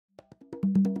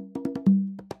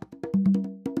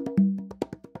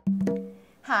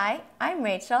Hi, I'm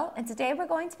Rachel, and today we're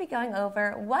going to be going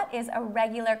over what is a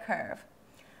regular curve.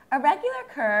 A regular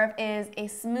curve is a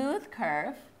smooth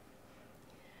curve,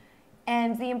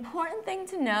 and the important thing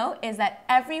to know is that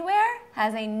everywhere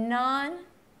has a non-zero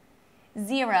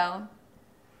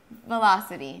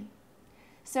velocity.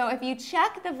 So if you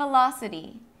check the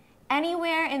velocity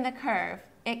anywhere in the curve,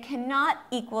 it cannot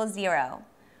equal 0.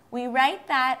 We write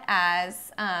that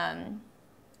as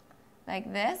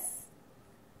like this.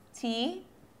 T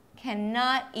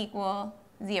cannot equal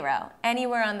 0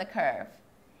 anywhere on the curve.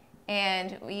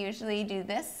 And we usually do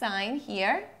this sign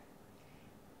here,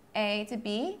 A to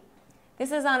B.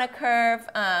 This is on a curve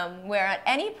where at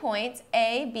any point,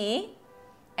 A, B,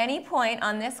 any point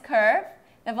on this curve,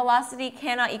 the velocity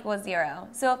cannot equal 0.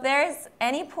 So if there's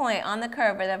any point on the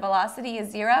curve where the velocity is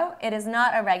 0, it is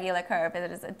not a regular curve. It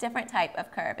is a different type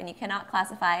of curve, and you cannot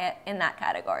classify it in that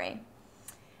category.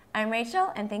 I'm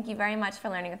Rachel, and thank you very much for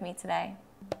learning with me today.